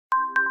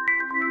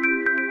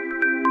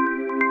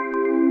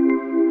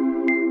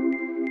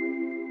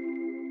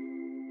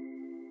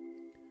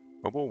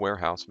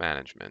warehouse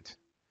management.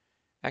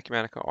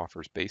 Acumatica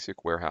offers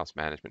basic warehouse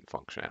management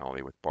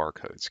functionality with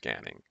barcode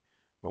scanning.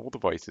 Mobile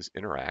devices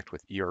interact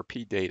with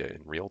ERP data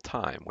in real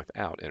time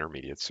without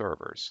intermediate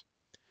servers.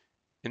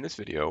 In this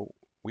video,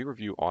 we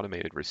review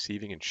automated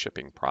receiving and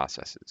shipping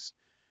processes.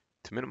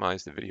 To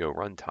minimize the video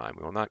runtime,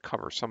 we will not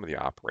cover some of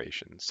the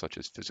operations, such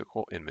as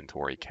physical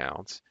inventory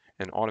counts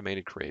and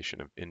automated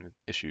creation of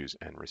issues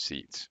and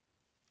receipts.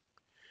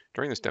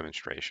 During this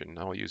demonstration,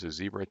 I will use a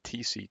Zebra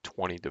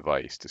TC20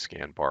 device to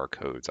scan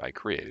barcodes I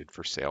created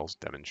for sales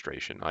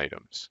demonstration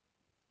items.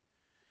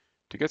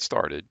 To get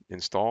started,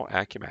 install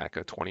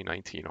Acumatica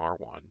 2019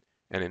 R1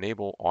 and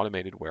enable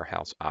Automated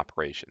Warehouse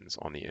Operations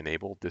on the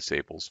Enable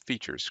Disables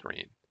Features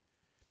screen.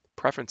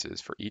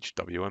 Preferences for each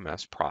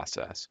WMS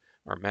process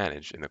are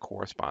managed in the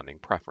corresponding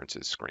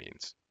preferences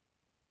screens.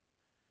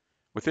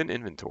 Within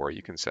inventory,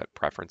 you can set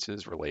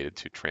preferences related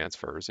to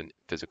transfers and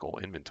physical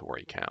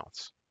inventory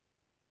counts.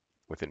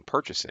 Within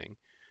purchasing,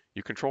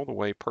 you control the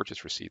way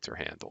purchase receipts are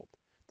handled.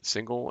 The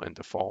single and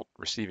default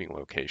receiving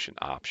location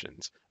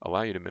options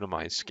allow you to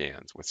minimize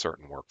scans with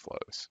certain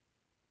workflows.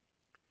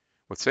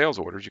 With sales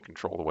orders, you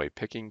control the way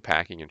picking,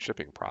 packing, and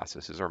shipping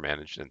processes are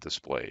managed and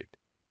displayed.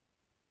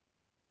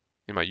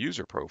 In my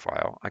user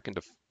profile, I can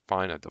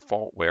define a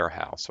default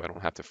warehouse so I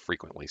don't have to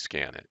frequently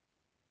scan it.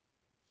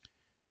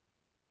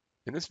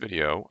 In this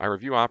video, I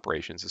review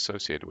operations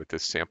associated with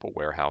this sample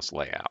warehouse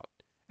layout.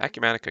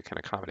 Acumatica can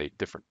accommodate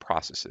different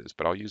processes,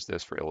 but I'll use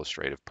this for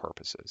illustrative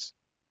purposes.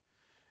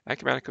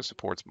 Acumatica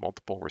supports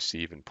multiple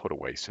receive and put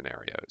away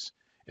scenarios.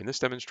 In this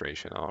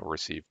demonstration, I'll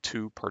receive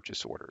two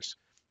purchase orders.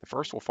 The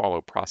first will follow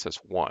process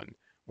 1,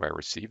 where I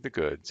receive the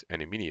goods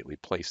and immediately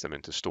place them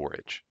into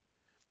storage.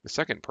 The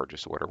second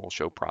purchase order will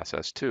show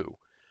process 2.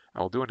 I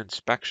will do an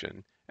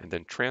inspection and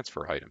then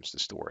transfer items to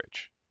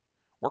storage.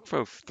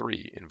 Workflow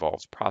 3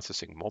 involves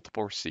processing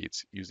multiple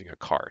receipts using a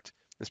cart.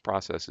 This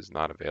process is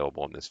not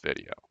available in this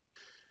video.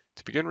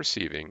 To begin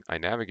receiving, I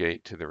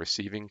navigate to the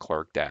Receiving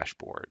Clerk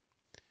dashboard.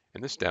 In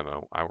this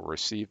demo, I will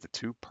receive the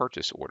two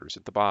purchase orders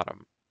at the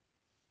bottom.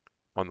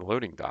 On the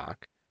loading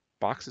dock,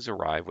 boxes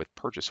arrive with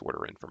purchase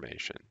order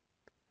information.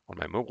 On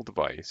my mobile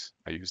device,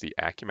 I use the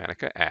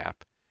Acumatica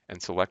App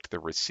and select the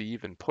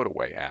Receive and Put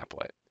Away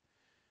applet.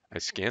 I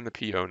scan the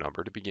PO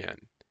number to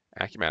begin.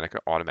 Acumatica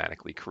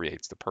automatically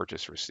creates the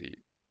purchase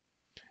receipt.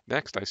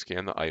 Next, I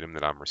scan the item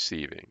that I'm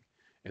receiving.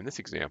 In this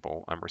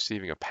example, I'm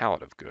receiving a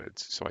pallet of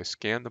goods, so I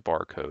scan the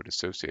barcode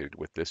associated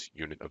with this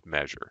unit of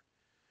measure.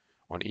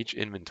 On each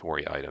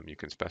inventory item, you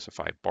can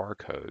specify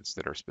barcodes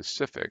that are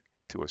specific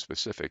to a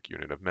specific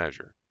unit of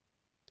measure.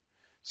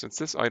 Since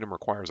this item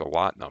requires a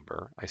lot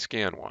number, I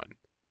scan one.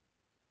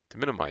 To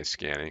minimize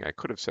scanning, I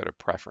could have set a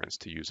preference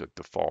to use a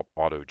default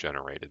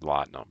auto-generated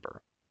lot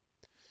number.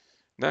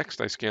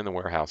 Next, I scan the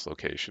warehouse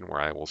location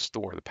where I will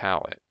store the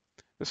pallet.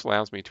 This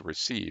allows me to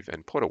receive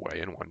and put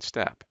away in one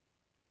step.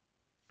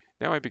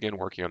 Now I begin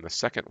working on the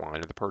second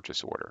line of the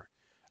purchase order.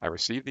 I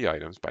receive the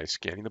items by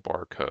scanning the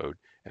barcode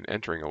and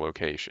entering a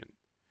location.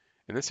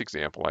 In this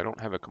example, I don't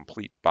have a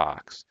complete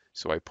box,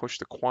 so I push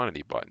the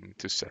quantity button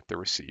to set the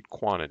receipt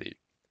quantity.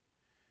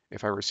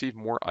 If I receive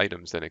more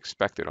items than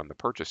expected on the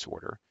purchase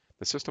order,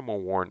 the system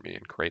will warn me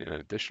and create an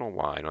additional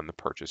line on the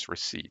purchase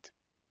receipt.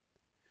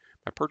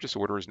 My purchase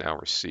order is now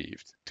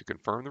received. To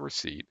confirm the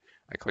receipt,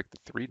 I click the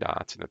three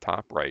dots in the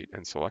top right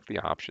and select the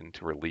option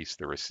to release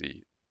the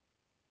receipt.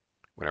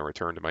 When I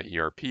return to my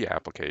ERP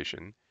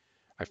application,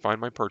 I find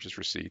my purchase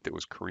receipt that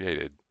was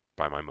created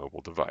by my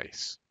mobile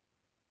device.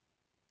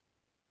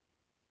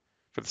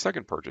 For the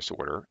second purchase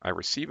order, I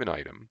receive an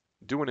item,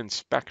 do an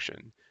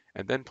inspection,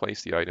 and then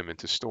place the item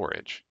into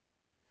storage.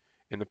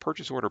 In the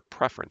Purchase Order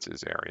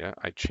Preferences area,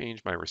 I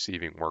change my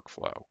receiving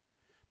workflow.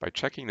 By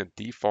checking the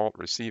default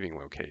receiving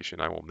location,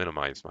 I will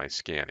minimize my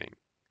scanning.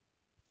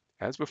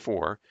 As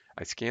before,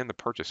 I scan the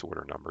purchase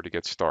order number to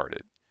get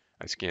started.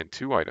 I scan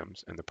two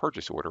items, and the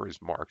purchase order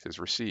is marked as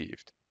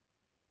received.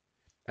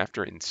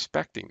 After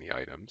inspecting the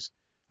items,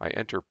 I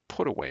enter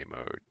Put Away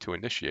mode to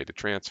initiate a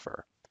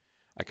transfer.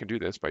 I can do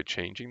this by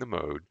changing the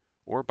mode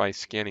or by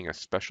scanning a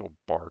special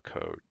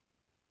barcode.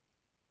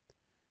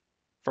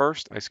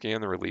 First, I scan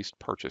the released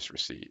purchase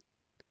receipt.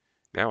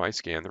 Now I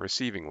scan the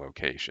receiving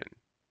location.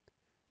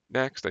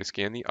 Next, I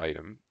scan the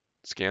item,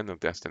 scan the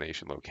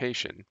destination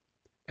location,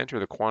 enter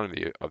the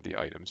quantity of the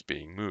items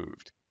being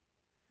moved.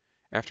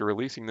 After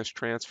releasing this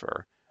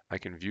transfer, I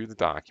can view the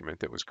document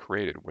that was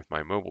created with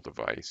my mobile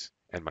device,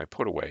 and my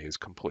put away is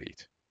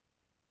complete.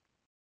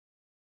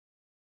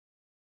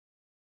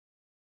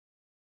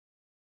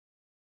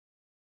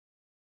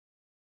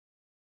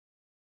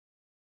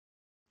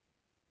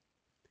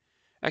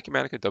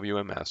 Acumatica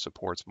WMS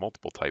supports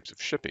multiple types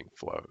of shipping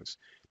flows.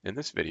 In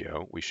this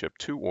video, we ship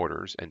two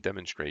orders and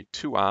demonstrate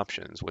two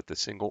options with the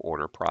single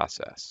order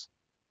process.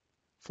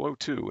 Flow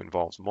 2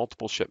 involves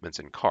multiple shipments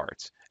in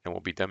carts and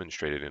will be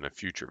demonstrated in a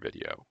future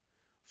video.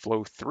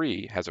 Flow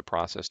 3 has a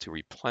process to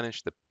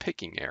replenish the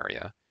picking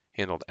area,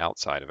 handled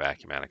outside of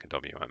Acumatica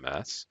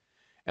WMS,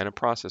 and a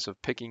process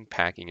of picking,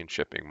 packing, and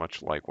shipping,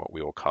 much like what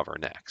we will cover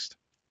next.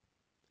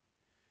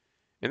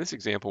 In this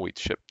example, we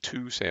ship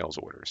two sales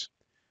orders.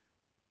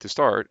 To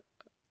start,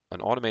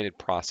 an automated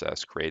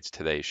process creates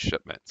today's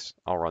shipments.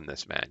 I'll run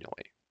this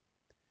manually.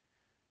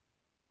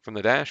 From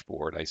the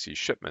dashboard, I see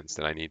shipments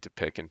that I need to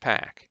pick and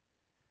pack.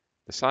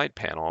 The side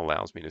panel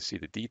allows me to see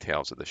the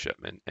details of the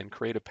shipment and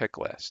create a pick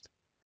list.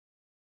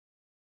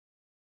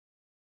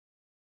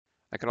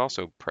 I can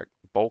also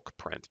bulk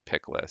print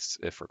pick lists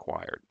if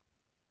required.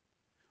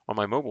 On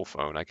my mobile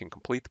phone, I can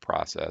complete the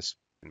process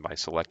by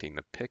selecting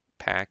the Pick,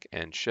 Pack,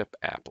 and Ship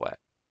applet.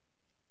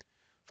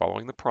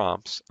 Following the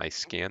prompts, I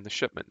scan the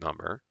shipment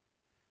number,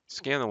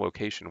 scan the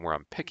location where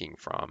I'm picking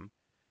from,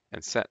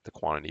 and set the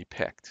quantity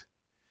picked.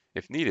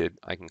 If needed,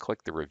 I can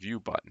click the Review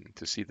button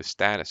to see the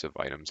status of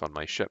items on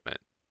my shipment.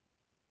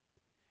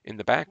 In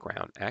the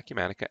background,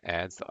 Acumatica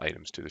adds the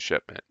items to the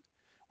shipment.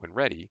 When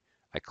ready,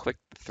 I click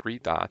the three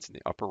dots in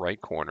the upper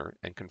right corner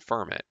and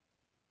confirm it.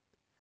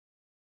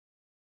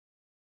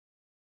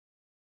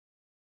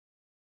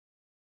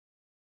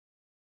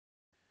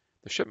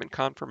 The shipment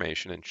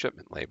confirmation and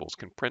shipment labels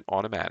can print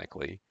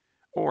automatically,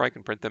 or I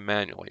can print them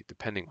manually,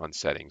 depending on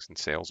settings and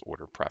sales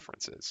order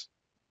preferences.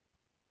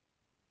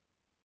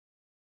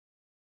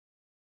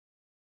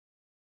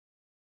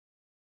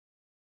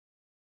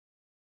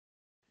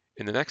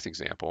 In the next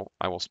example,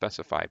 I will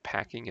specify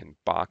packing and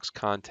box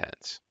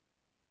contents.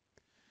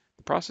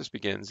 The process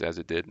begins as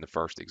it did in the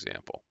first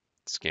example.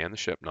 Scan the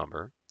ship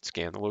number,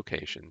 scan the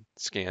location,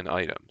 scan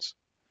items.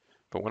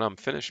 But when I'm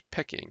finished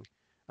picking,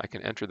 I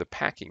can enter the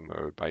packing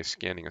mode by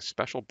scanning a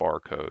special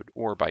barcode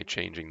or by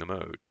changing the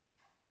mode.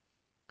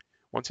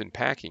 Once in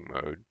packing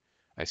mode,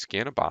 I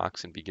scan a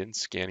box and begin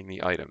scanning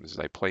the items as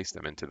I place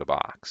them into the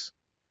box.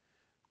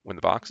 When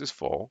the box is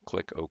full,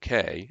 click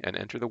OK and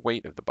enter the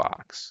weight of the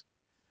box.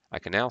 I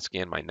can now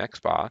scan my next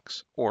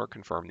box or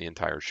confirm the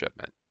entire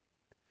shipment.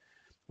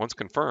 Once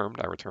confirmed,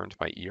 I return to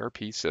my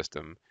ERP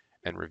system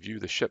and review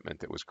the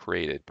shipment that was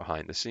created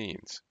behind the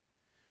scenes.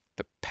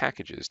 The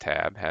Packages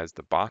tab has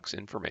the box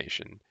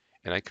information,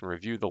 and I can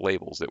review the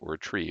labels that were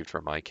retrieved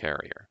from my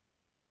carrier.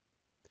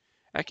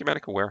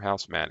 Acumatica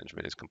Warehouse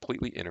Management is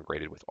completely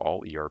integrated with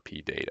all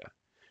ERP data.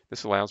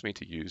 This allows me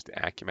to use the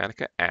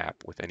Acumatica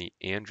app with any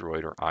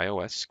Android or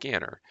iOS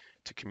scanner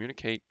to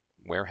communicate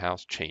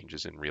warehouse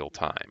changes in real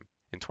time.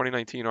 In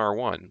 2019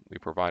 R1, we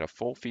provide a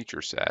full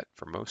feature set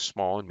for most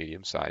small and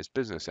medium-sized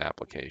business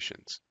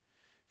applications.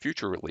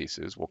 Future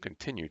releases will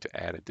continue to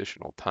add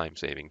additional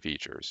time-saving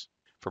features.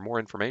 For more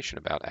information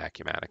about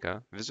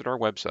Acumatica, visit our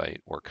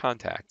website or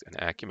contact an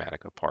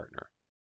Acumatica partner.